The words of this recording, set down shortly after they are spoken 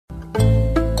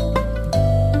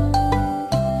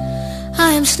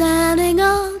I'm standing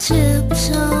on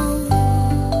tiptoe.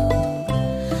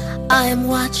 I'm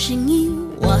watching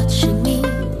you, watching me,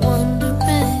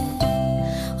 wondering,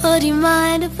 would you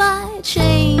mind if I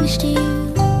changed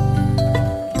you?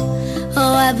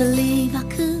 Oh, I believe I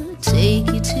could take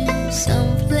you to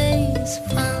someplace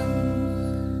fun.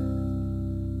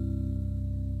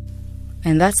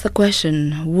 And that's the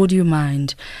question, would you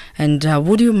mind? And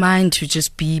would you mind to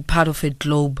just be part of a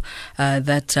globe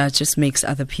that just makes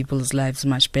other people's lives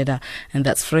much better? And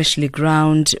that's Freshly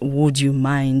Ground, Would You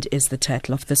Mind, is the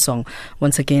title of the song.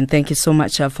 Once again, thank you so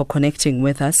much for connecting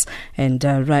with us. And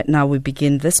right now we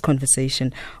begin this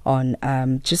conversation on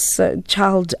just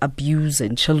child abuse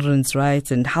and children's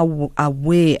rights, and how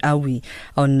aware are we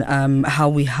on how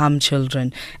we harm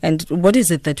children, and what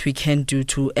is it that we can do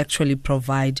to actually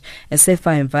provide a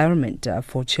safer environment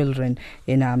for children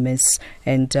in our midst.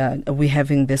 And we're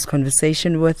having this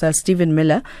conversation with Stephen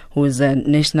Miller, who is a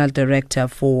National Director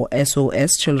for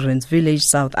SOS Children's Village,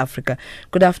 South Africa.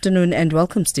 Good afternoon and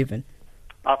welcome, Stephen.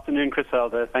 Afternoon,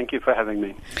 Griselda. Thank you for having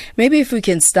me. Maybe if we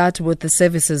can start with the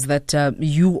services that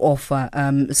you offer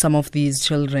some of these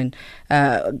children.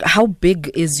 How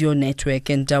big is your network,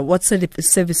 and what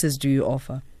services do you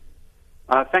offer?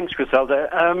 Thanks, Griselda.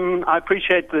 I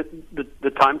appreciate the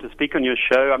time to speak on your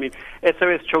show. I mean,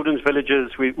 SOS Children's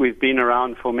Villages, we've been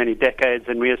around for many decades,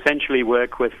 and we essentially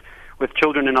work with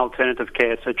children in alternative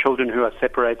care, so children who are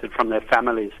separated from their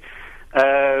families.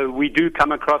 We do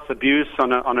come across abuse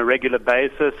on a regular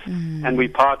basis, and we're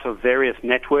part of various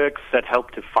networks that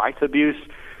help to fight abuse.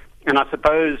 And I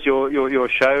suppose your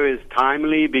show is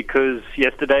timely because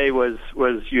yesterday was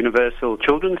Universal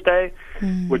Children's Day,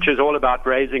 which is all about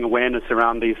raising awareness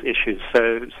around these issues.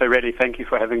 So really, thank you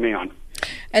for having me on.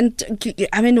 And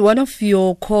I mean, one of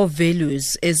your core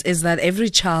values is that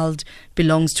every child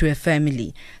belongs to a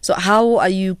family. So how are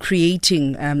you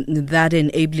creating that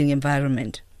enabling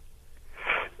environment?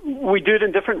 We do it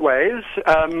in different ways,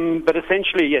 but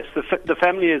essentially, yes, the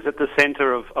family is at the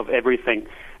center of everything.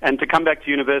 And to come back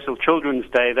to Universal Children's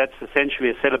Day, that's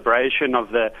essentially a celebration of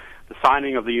the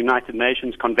signing of the United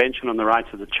Nations Convention on the Rights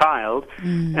of the Child.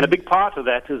 And a big part of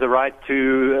that is a right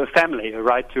to a family, a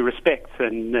right to respect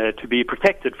and to be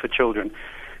protected for children.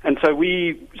 And so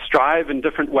we strive in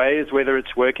different ways, whether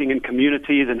it's working in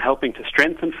communities and helping to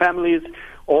strengthen families,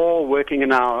 or working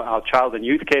in our child and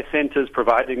youth care centers,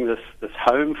 providing this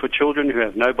home for children who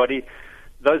have nobody.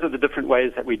 Those are the different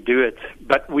ways that we do it.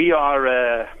 But we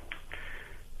are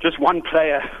just one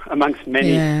player amongst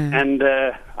many. Yeah. And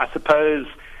I suppose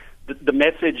the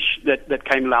message that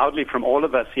came loudly from all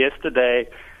of us yesterday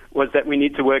was that we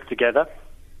need to work together.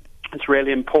 It's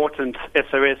really important.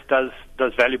 SOS does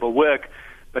valuable work,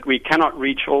 but we cannot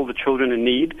reach all the children in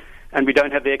need, and we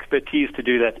don't have the expertise to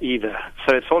do that either.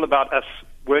 So it's all about us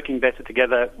working better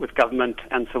together with government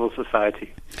and civil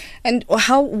society. And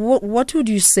what would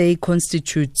you say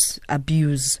constitutes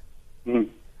abuse?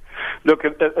 Look,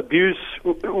 abuse,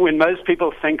 when most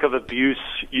people think of abuse,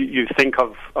 you think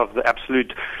of the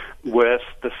absolute worst,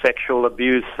 the sexual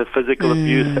abuse, the physical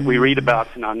abuse that we read about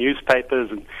in our newspapers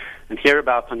and hear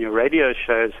about on your radio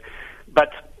shows.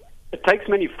 But it takes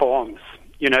many forms.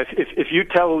 You know, if you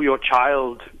tell your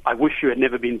child, I wish you had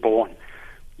never been born,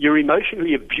 you're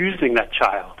emotionally abusing that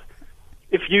child.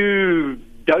 If you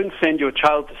don't send your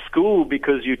child to school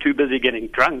because you're too busy getting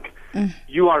drunk,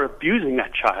 you are abusing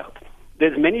that child.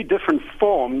 There's many different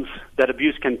forms that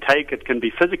abuse can take. It can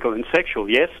be physical and sexual,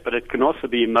 yes, but it can also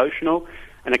be emotional,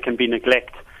 and it can be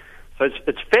neglect. So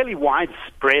it's fairly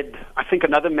widespread. I think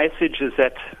another message is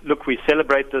that, look, we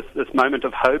celebrate this moment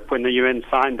of hope when the UN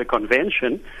signed the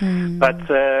convention,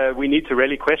 but we need to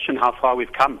really question how far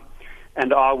we've come.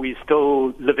 And are we still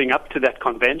living up to that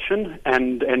convention?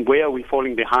 And where are we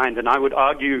falling behind? And I would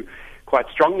argue quite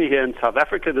strongly here in South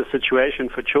Africa, the situation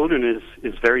for children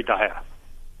is very dire.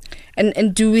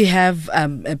 And do we have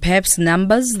perhaps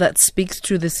numbers that speaks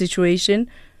to the situation?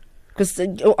 Because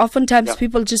oftentimes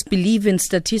people just believe in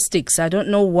statistics. I don't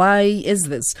know why is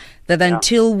this, that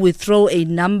until we throw a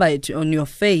number on your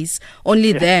face,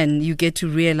 only then you get to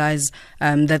realize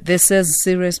that this is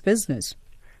serious business.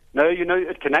 No, you know,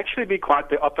 it can actually be quite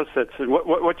the opposite. And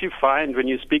what you find when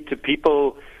you speak to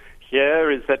people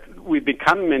here is that we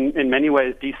become in many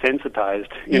ways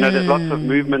desensitized. You know, there's lots of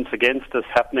movements against us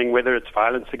happening, whether it's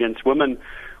violence against women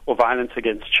or violence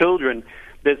against children.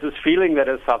 There's this feeling that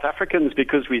as South Africans,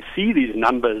 because we see these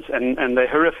numbers and they're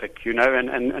horrific, you know,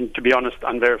 and to be honest,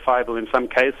 unverifiable in some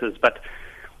cases, but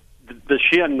the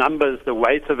sheer numbers, the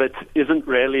weight of it isn't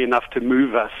really enough to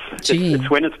move us. It's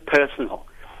when it's personal.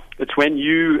 It's when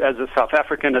you, as a South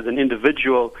African, as an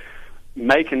individual,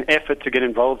 make an effort to get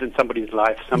involved in somebody's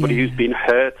life, somebody who's been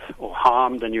hurt or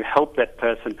harmed, and you help that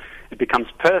person, it becomes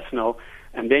personal,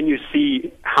 and then you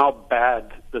see how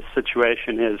bad the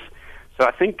situation is. So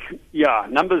I think,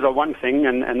 numbers are one thing,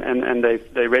 and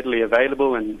they're readily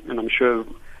available, and I'm sure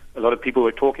a lot of people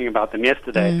were talking about them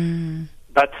yesterday.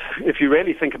 But if you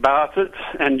really think about it,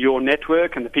 and your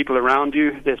network and the people around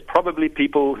you, there's probably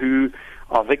people who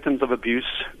are victims of abuse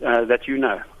that you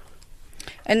know.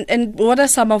 And what are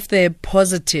some of the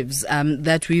positives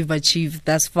that we've achieved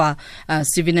thus far,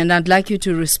 Stephen? And I'd like you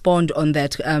to respond on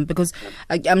that because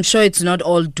I'm sure it's not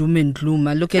all doom and gloom.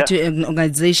 I look at an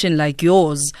organization like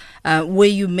yours where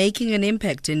you're making an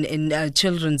impact in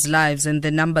children's lives, and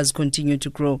the numbers continue to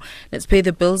grow. Let's pay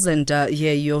the bills and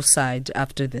hear your side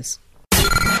after this.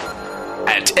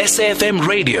 At SAFM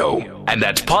Radio and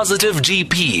at Positive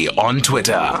GP on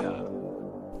Twitter.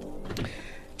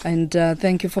 And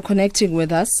thank you for connecting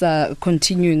with us,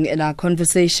 continuing in our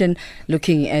conversation,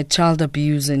 looking at child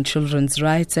abuse and children's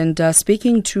rights, and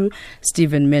speaking to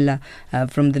Stephen Miller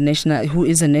from the who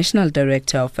is a national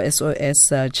director of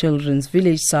SOS Children's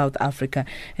Village, South Africa.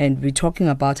 And we're talking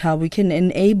about how we can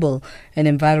enable an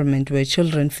environment where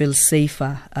children feel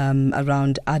safer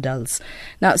around adults.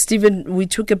 Now, Stephen, we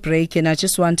took a break, and I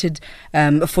just wanted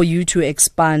for you to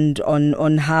expand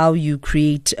on how you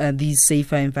create these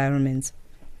safer environments.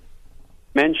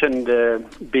 Mentioned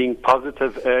being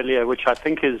positive earlier, which I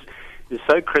think is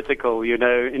so critical. You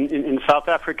know, in South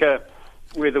Africa,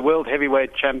 we're the world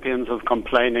heavyweight champions of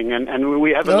complaining, and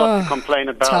we have a lot to complain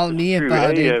about. Tell me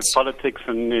about it. Politics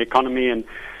and the economy and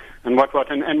what.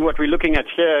 And what we're looking at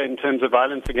here in terms of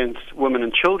violence against women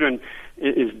and children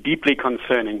is deeply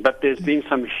concerning. But there's been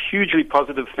some hugely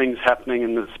positive things happening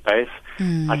in this space.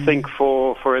 I think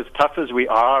for as tough as we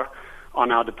are on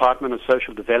our Department of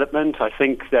Social Development, I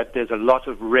think that there's a lot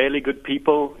of really good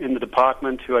people in the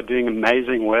department who are doing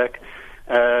amazing work.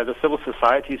 The civil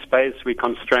society space, we're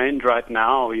constrained right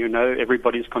now. You know,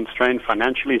 everybody's constrained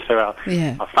financially, so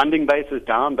our funding base is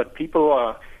down, but people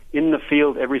are in the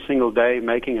field every single day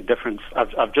making a difference.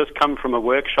 I've just come from a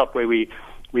workshop where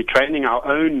we're training our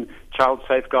own child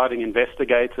safeguarding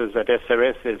investigators at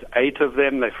SRS. There's 8 of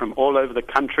them. They're from all over the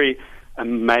country.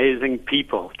 Amazing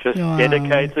people, just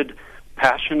dedicated,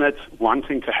 passionate,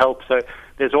 wanting to help. So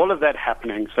there's all of that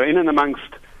happening. So in and amongst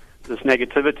this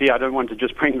negativity, I don't want to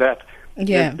just bring that.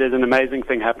 There's an amazing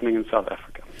thing happening in South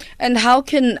Africa. And how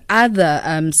can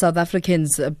other South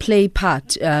Africans play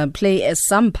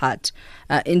some part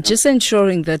in just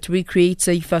ensuring that we create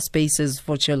safer spaces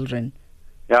for children?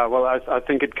 Yeah, well, I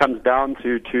think it comes down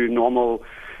to normal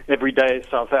everyday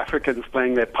South Africans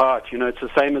playing their part. You know, it's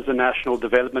the same as the National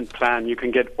Development Plan. You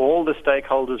can get all the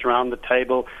stakeholders around the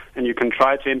table and you can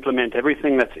try to implement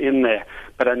everything that's in there.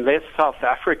 But unless South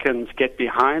Africans get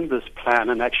behind this plan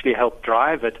and actually help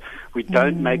drive it, we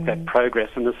don't make that progress.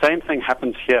 And the same thing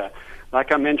happens here.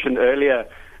 Like I mentioned earlier,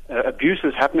 abuse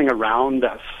is happening around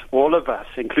us, all of us,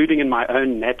 including in my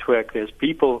own network. There's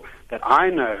people that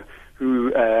I know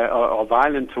who are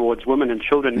violent towards women and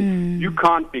children. You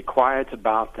can't be quiet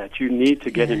about that. You need to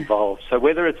get involved. So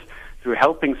whether it's through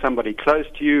helping somebody close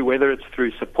to you, whether it's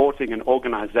through supporting an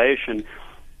organization,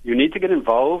 you need to get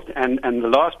involved. And the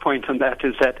last point on that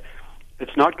is that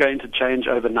it's not going to change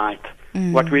overnight.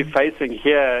 What we're facing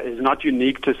here is not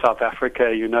unique to South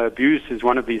Africa. You know, abuse is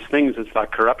one of these things. It's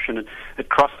like corruption. It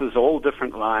crosses all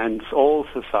different lines, all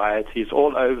societies,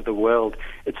 all over the world.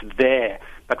 It's there.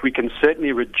 But we can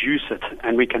certainly reduce it,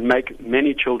 and we can make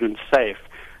many children safe.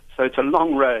 So it's a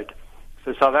long road.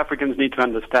 So South Africans need to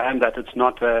understand that it's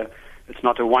not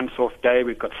a once-off day.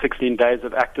 We've got 16 days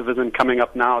of activism coming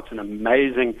up now. It's an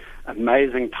amazing,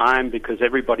 amazing time because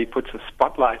everybody puts a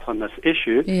spotlight on this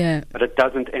issue. But it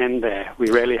doesn't end there. We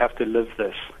really have to live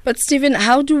this. But Stephen,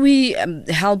 how do we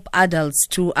help adults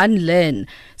to unlearn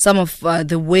some of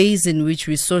the ways in which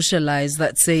we socialize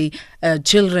that say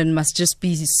children must just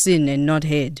be seen and not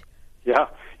heard? Yeah,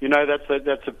 you know,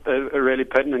 that's a really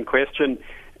pertinent question.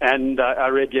 And I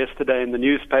read yesterday in the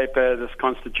newspaper this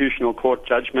constitutional court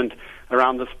judgment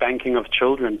around the spanking of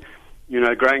children. You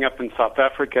know, growing up in South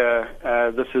Africa,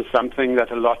 this is something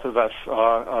that a lot of us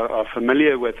are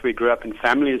familiar with. We grew up in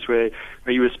families where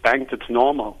you were spanked, it's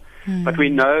normal. But we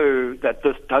know that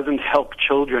this doesn't help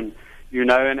children, you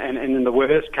know, and in the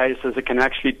worst cases, it can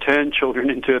actually turn children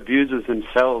into abusers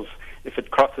themselves if it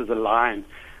crosses a line.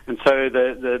 And so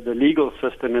the legal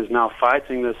system is now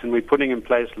fighting this, and we're putting in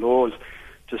place laws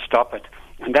to stop it.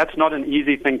 And that's not an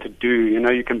easy thing to do. You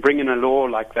know, you can bring in a law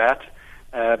like that,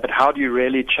 but how do you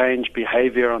really change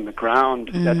behavior on the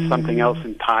ground? That's something else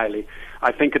entirely.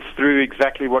 I think it's through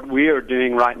exactly what we are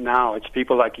doing right now. It's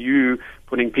people like you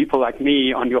putting people like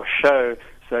me on your show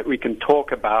so that we can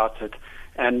talk about it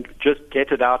and just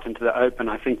get it out into the open.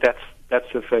 I think that's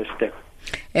the first step.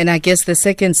 And I guess the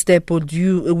second step would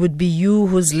be you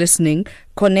who's listening,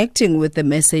 connecting with the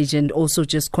message and also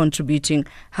just contributing.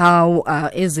 How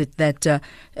is it that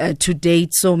to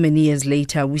date, so many years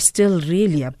later, we still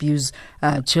really abuse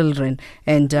children?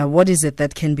 And what is it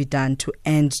that can be done to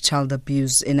end child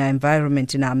abuse in our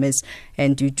environment, in our midst?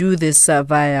 And you do this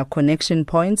via connection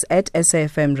points at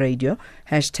SAFM Radio,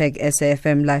 hashtag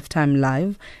SAFM Lifetime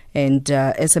Live, and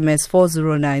SMS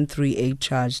 40938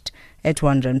 charged at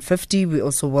 150. We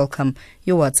also welcome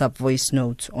your WhatsApp voice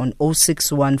note on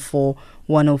 0614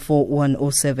 104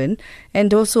 107.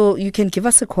 And also you can give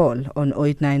us a call on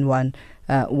 0891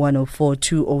 104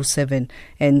 207.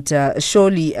 And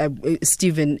surely,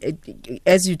 Stephen,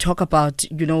 as you talk about,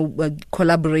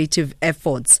 collaborative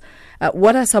efforts,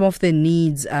 what are some of the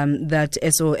needs that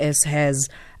SOS has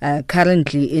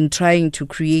currently in trying to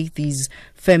create these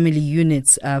family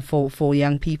units for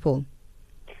young people?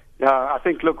 Yeah, I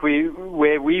think, look,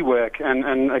 where we work,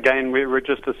 and again, we're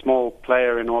just a small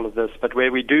player in all of this, but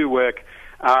where we do work,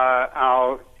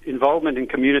 our involvement in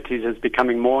communities is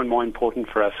becoming more and more important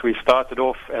for us. We started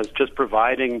off as just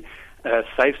providing a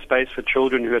safe space for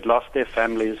children who had lost their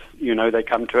families. They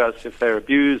come to us if they're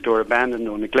abused or abandoned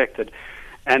or neglected,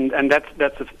 and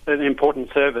that's an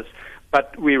important service.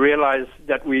 But we realize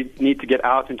that we need to get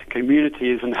out into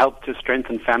communities and help to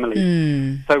strengthen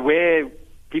families. So where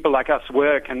people like us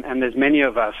work, and there's many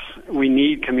of us, we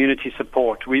need community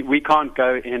support. We can't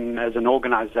go in as an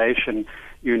organization,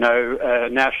 a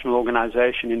national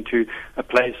organization, into a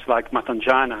place like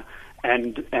Matanjana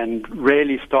and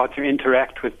really start to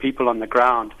interact with people on the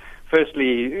ground.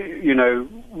 Firstly,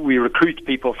 we recruit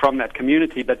people from that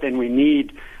community, but then we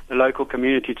need the local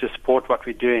community to support what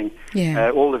we're doing,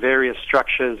 all the various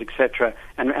structures, etc.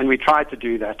 And we try to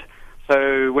do that.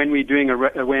 So when we're doing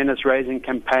awareness-raising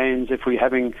campaigns, if we're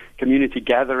having community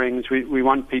gatherings, we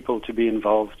want people to be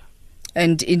involved.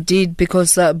 And indeed,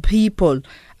 because people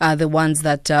are the ones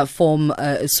that form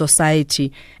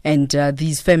society and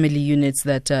these family units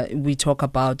that we talk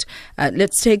about.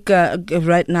 Let's take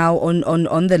right now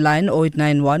on the line,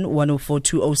 0891 104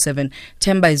 207.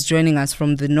 Temba is joining us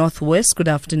from the Northwest. Good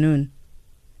afternoon.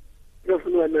 Good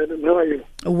afternoon, madam. How are you?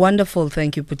 Wonderful.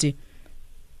 Thank you, Puti.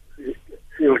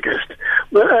 Your guest.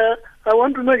 But I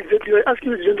want to know exactly, you're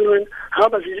asking the gentleman, how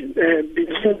does he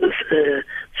begin this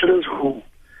children's home?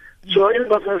 So in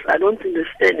Buffalo, I don't think there's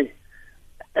any.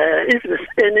 If there's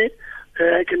any,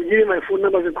 I can give you my phone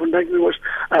number and contact me. Because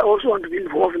I also want to be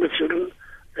involved in the children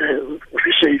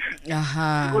safe.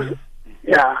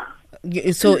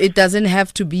 Because, so it doesn't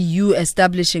have to be you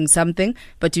establishing something,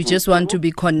 but you just want to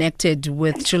be connected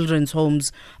with children's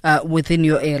homes within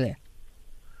your area.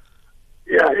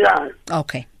 Yeah.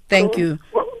 Okay. Thank you.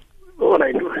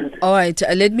 All right.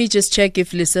 Let me just check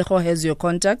if Lesego has your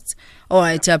contacts. All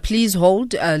right. Please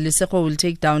hold. Lesego will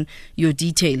take down your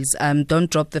details. Don't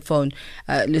drop the phone.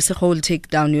 Lesego will take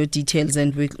down your details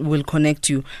and we'll connect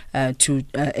you to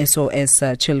SOS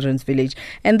Children's Village.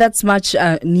 And that's much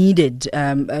needed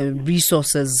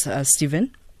resources,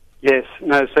 Stephen. Yes,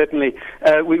 no, certainly.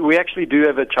 We actually do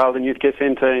have a child and youth care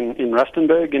centre in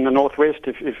Rustenburg in the Northwest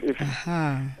if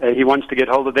he wants to get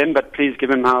hold of them, but please give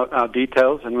him our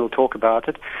details and we'll talk about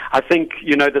it. I think,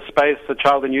 the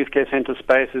child and youth care centre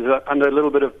space is under a little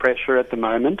bit of pressure at the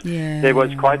moment. Yeah. There was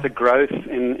quite a growth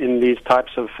in these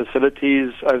types of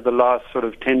facilities over the last sort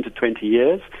of 10 to 20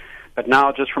 years. But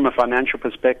now, just from a financial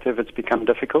perspective, it's become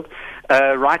difficult.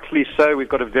 Rightly so, we've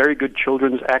got a very good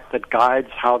Children's Act that guides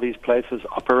how these places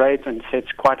operate and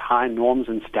sets quite high norms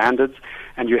and standards,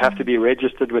 and you have to be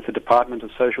registered with the Department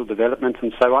of Social Development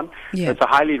and so on. Yeah. So it's a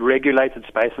highly regulated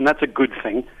space, and that's a good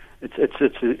thing.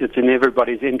 It's in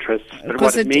everybody's interests. But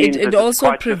what it means is it's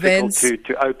quite difficult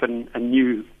to open a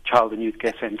new child and youth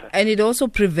care centre. And it also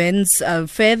prevents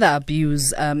further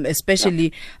abuse,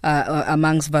 especially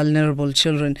amongst vulnerable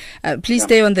children. Please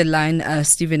stay on the line,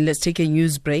 Stephen. Let's take a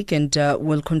news break and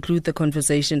we'll conclude the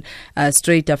conversation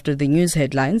straight after the news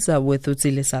headlines with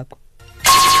Utsile Sako.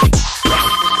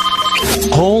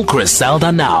 Call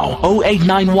Griselda now,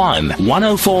 0891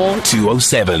 104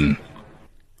 207.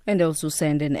 And also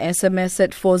send an SMS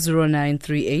at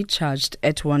 40938, charged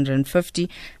at 150.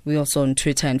 We're also on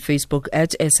Twitter and Facebook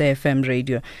at SAFM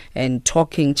Radio, and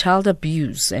talking child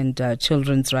abuse and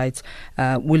children's rights.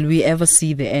 Will we ever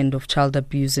see the end of child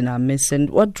abuse in our midst?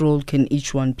 And what role can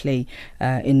each one play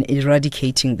in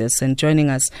eradicating this? And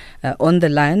joining us on the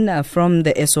line from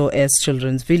the SOS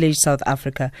Children's Village, South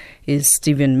Africa, is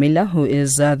Stephen Miller, who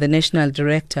is the National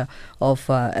Director of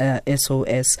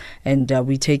SOS. And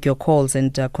we take your calls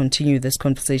and continue this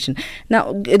conversation.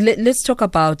 Now, let's talk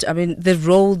about, the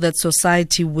role that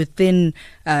society within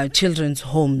children's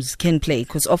homes can play,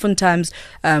 because oftentimes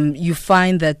you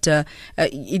find that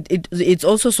it's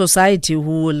also society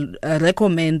who will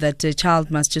recommend that a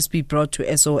child must just be brought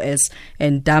to SOS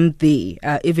and dumped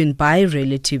there, even by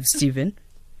relatives, Stephen.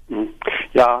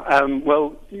 Yeah,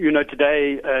 well,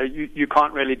 today you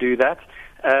can't really do that.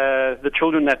 The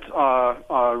children that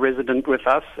are resident with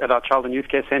us at our child and youth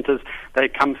care centres, they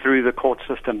come through the court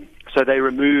system. So they're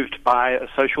removed by a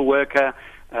social worker,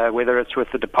 whether it's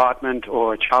with the department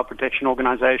or a child protection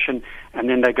organisation, and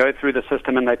then they go through the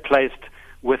system and they're placed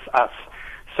with us.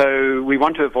 So we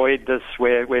want to avoid this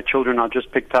where children are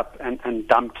just picked up and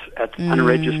dumped at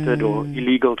unregistered or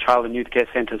illegal child and youth care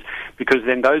centres, because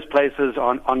then those places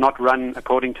are not run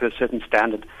according to a certain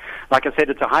standard. Like I said,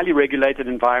 it's a highly regulated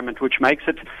environment, which makes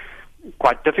it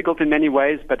quite difficult in many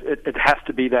ways, but it has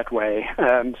to be that way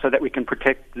so that we can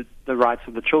protect the rights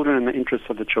of the children and the interests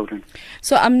of the children.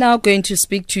 So I'm now going to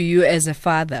speak to you as a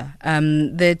father,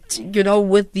 that,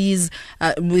 with these,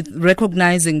 with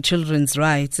recognizing children's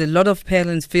rights, a lot of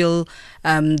parents feel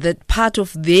that part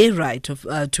of their right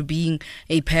to being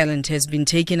a parent has been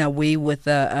taken away with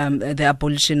the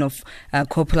abolition of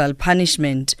corporal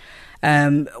punishment.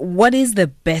 What is the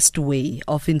best way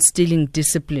of instilling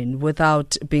discipline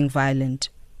without being violent?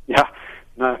 Yeah,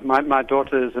 no, my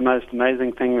daughter is the most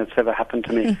amazing thing that's ever happened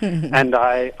to me. And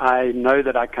I know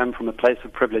that I come from a place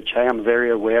of privilege. I'm very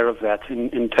aware of that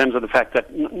in terms of the fact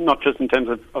that, not just in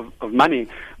terms of money,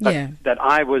 but that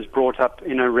I was brought up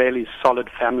in a really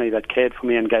solid family that cared for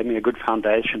me and gave me a good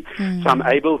foundation. So I'm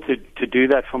able to do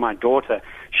that for my daughter.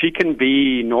 She can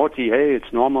be naughty. Hey,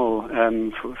 it's normal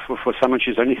for someone.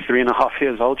 She's only 3.5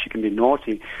 years old. She can be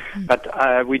naughty,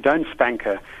 but we don't spank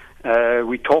her.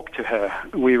 We talk to her.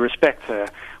 We respect her.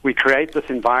 We create this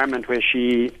environment where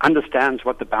she understands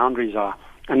what the boundaries are,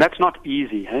 and that's not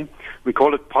easy. Hey? We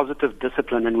call it positive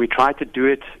discipline, and we try to do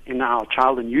it in our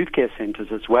child and youth care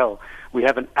centers as well. We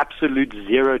have an absolute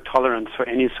zero tolerance for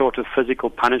any sort of physical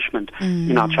punishment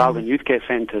in our child and youth care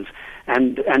centers.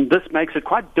 And this makes it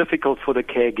quite difficult for the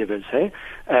caregivers,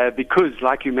 because,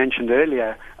 like you mentioned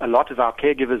earlier, a lot of our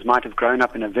caregivers might have grown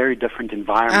up in a very different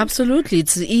environment. Absolutely.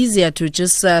 It's easier to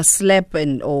just slap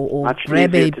or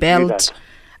grab a belt.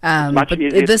 But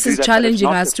this is challenging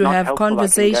us to have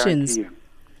conversations.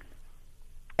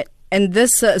 And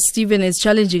this, Stephen, is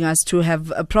challenging us to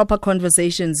have proper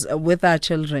conversations with our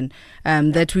children,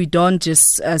 that we don't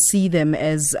just see them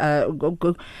as,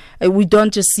 we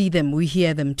don't just see them, we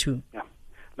hear them too. Yeah.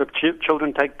 Look,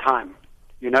 children take time,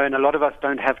 and a lot of us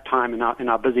don't have time in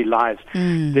our busy lives.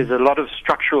 There's a lot of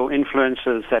structural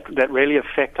influences that really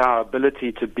affect our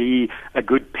ability to be a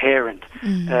good parent.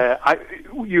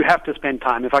 You have to spend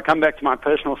time. If I come back to my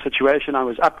personal situation, I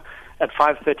was up at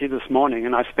 5:30 this morning,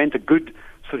 and I spent a good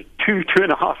sort of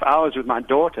 2.5 hours with my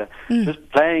daughter,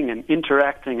 just playing and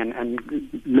interacting and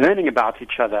learning about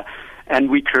each other. And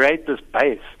we create this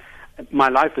base. My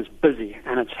life is busy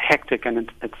and it's hectic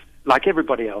and it's like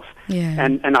everybody else.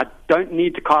 And I don't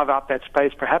need to carve out that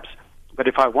space perhaps, but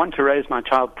if I want to raise my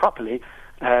child properly,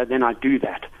 then I do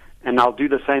that. And I'll do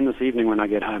the same this evening when I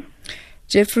get home.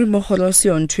 Jeffrey Moholosi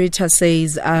on Twitter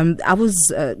says, I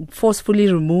was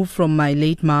forcefully removed from my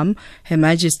late mom, Her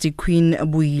Majesty Queen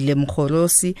Buile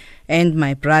Moholosi, and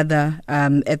my brother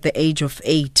at the age of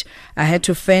 8. I had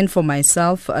to fend for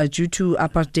myself due to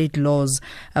apartheid laws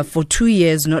for 2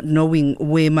 years, not knowing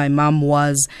where my mom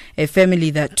was. A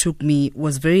family that took me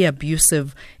was very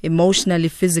abusive, emotionally,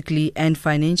 physically, and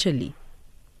financially.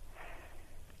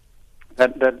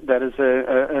 That is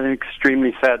an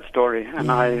extremely sad story,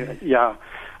 and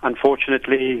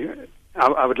unfortunately,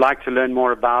 I would like to learn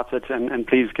more about it, and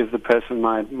please give the person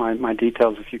my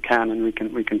details if you can, and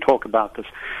we can talk about this.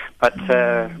 But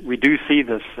we do see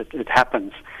this; it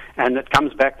happens, and it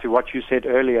comes back to what you said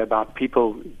earlier about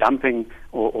people dumping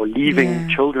or leaving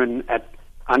children at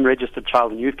unregistered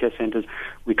child and youth care centers.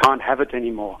 We can't have it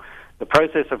anymore. The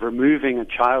process of removing a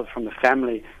child from the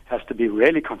family has to be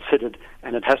really considered,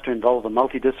 and it has to involve a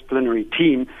multidisciplinary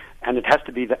team, and it has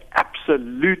to be the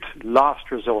absolute last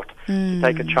resort to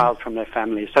take a child from their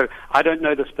family. So I don't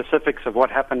know the specifics of what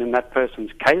happened in that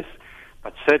person's case,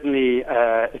 but certainly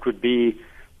it would be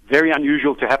very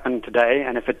unusual to happen today,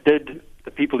 and if it did,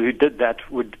 the people who did that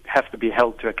would have to be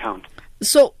held to account.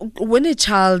 So when a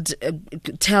child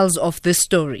tells of this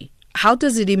story, how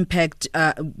does it impact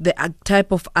the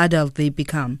type of adult they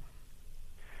become?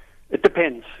 It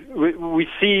depends. We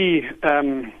see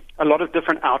a lot of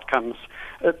different outcomes.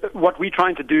 What we're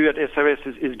trying to do at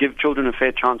SOS is give children a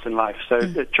fair chance in life. So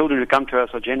the children who come to us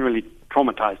are generally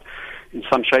traumatized in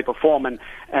some shape or form,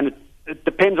 and it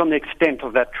depends on the extent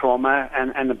of that trauma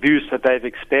and abuse that they've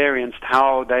experienced,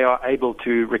 how they are able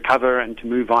to recover and to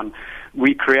move on.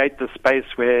 We create the space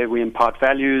where we impart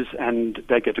values and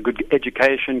they get a good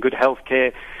education, good health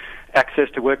care, access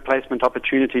to work placement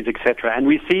opportunities, etc. And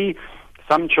we see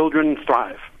some children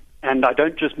thrive. And I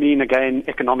don't just mean, again,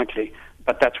 economically,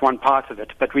 but that's one part of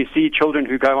it. But we see children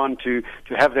who go on to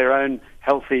have their own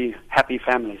healthy, happy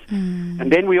families.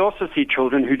 And then we also see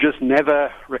children who just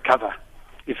never recover.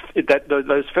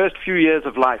 Those first few years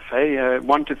of life,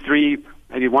 1 to 3,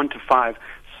 maybe 1 to 5,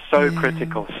 so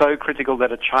critical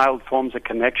that a child forms a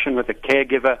connection with a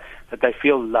caregiver, that they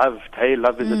feel loved.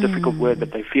 Love is a difficult word,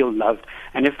 but they feel loved.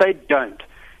 And if they don't,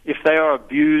 if they are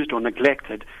abused or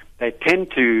neglected, they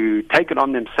tend to take it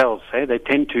on themselves. They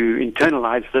tend to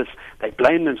internalize this. They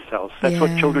blame themselves. That's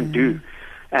what children do.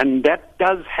 And that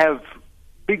does have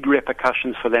big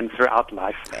repercussions for them throughout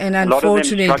life. And a lot of them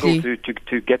unfortunately, struggle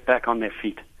to get back on their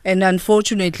feet. And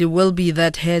unfortunately will be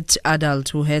that hurt adult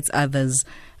who hurts others,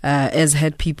 as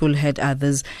hurt people hurt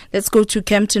others. Let's go to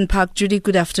Kempton Park. Judy,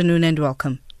 good afternoon and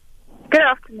welcome. Good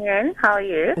afternoon. How are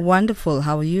you? Wonderful.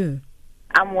 How are you?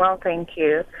 I'm well, thank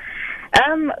you.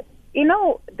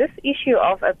 This issue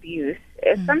of abuse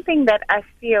is something that I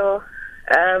feel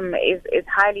is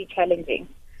highly challenging.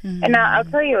 And I'll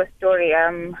tell you a story.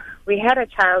 We had a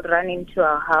child run into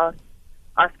our house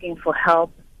asking for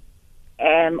help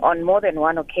on more than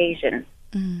one occasion.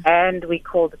 And we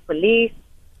called the police.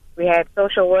 We had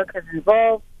social workers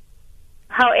involved.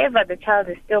 However, the child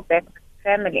is still back with the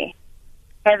family.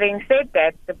 Having said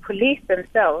that, the police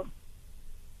themselves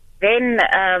then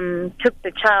took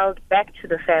the child back to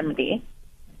the family.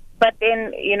 But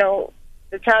then,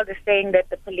 the child is saying that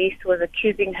the police was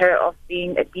accusing her of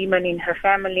being a demon in her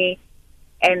family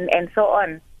and so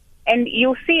on. And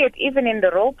you'll see it even in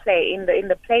the role play, in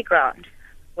the playground,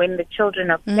 when the children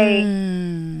are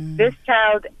playing. This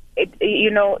child,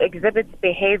 exhibits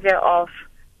behavior of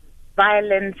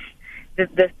violence,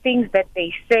 the things that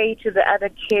they say to the other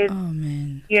kids. Oh,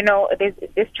 man.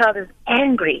 This child is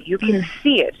angry. You can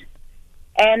see it.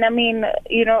 And,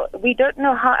 we don't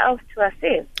know how else to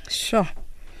assist. Sure.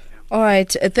 All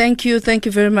right. Thank you. Thank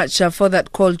you very much for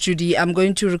that call, Judy. I'm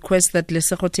going to request that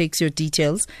Lesego takes your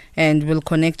details and we'll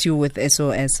connect you with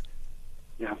SOS.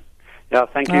 Yeah,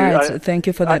 thank you. All right, thank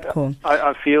you for that call.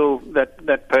 I feel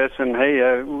that person,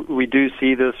 we do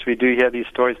see this, we do hear these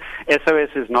stories. SOS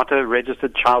is not a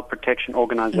registered child protection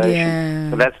organization,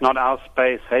 so that's not our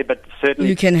space, but certainly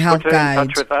you can help put her guide. in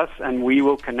touch with us and we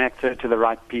will connect her to the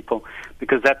right people,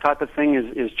 because that type of thing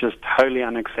is just wholly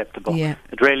unacceptable. Yeah.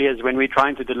 It really is. When we're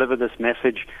trying to deliver this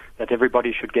message that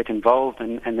everybody should get involved,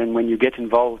 and then when you get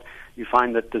involved, you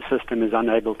find that the system is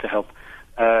unable to help.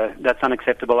 That's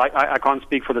unacceptable. I can't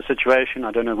speak for the situation.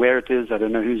 I don't know where it is. I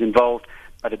don't know who's involved,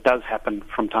 but it does happen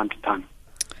from time to time.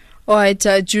 All right,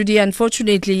 Judy,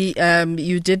 unfortunately,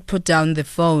 you did put down the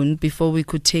phone before we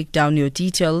could take down your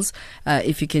details.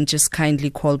 If you can just kindly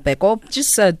call back or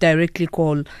just directly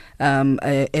call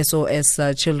SOS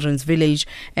Children's Village.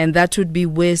 And that would be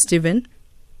where, Stephen?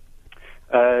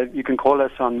 You can call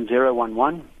us on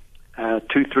 011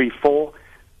 234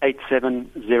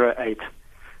 8708.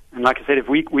 And like I said, if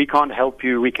we can't help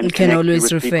you, we can connect always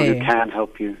you with refer. people who can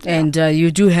help you. And you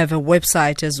do have a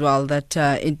website as well that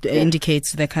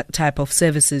indicates the type of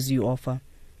services you offer.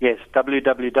 Yes,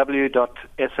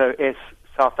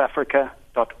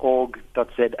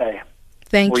 www.sossouthafrica.org.za.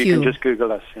 Thank or you. you can just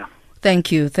Google us,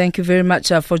 Thank you. Thank you very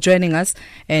much for joining us,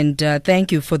 and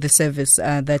thank you for the service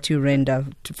that you render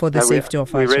for the safety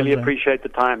of our children. We really appreciate the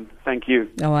time. Thank you.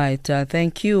 All right.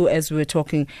 Thank you. As we're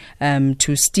talking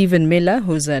to Stephen Miller,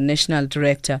 who's a National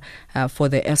Director for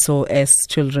the SOS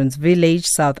Children's Village,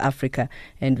 South Africa,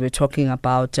 and we're talking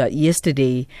about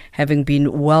yesterday having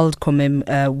been World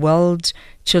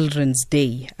Children's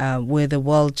Day, where the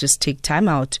world just take time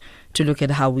out to look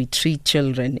at how we treat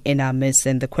children in our midst.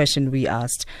 And the question we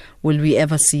asked, will we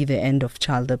ever see the end of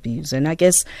child abuse? And I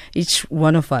guess each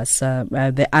one of us,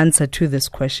 the answer to this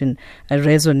question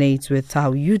resonates with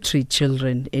how you treat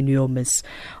children in your midst.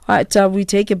 All right, we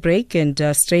take a break, and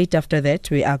straight after that,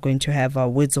 we are going to have our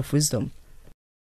words of wisdom.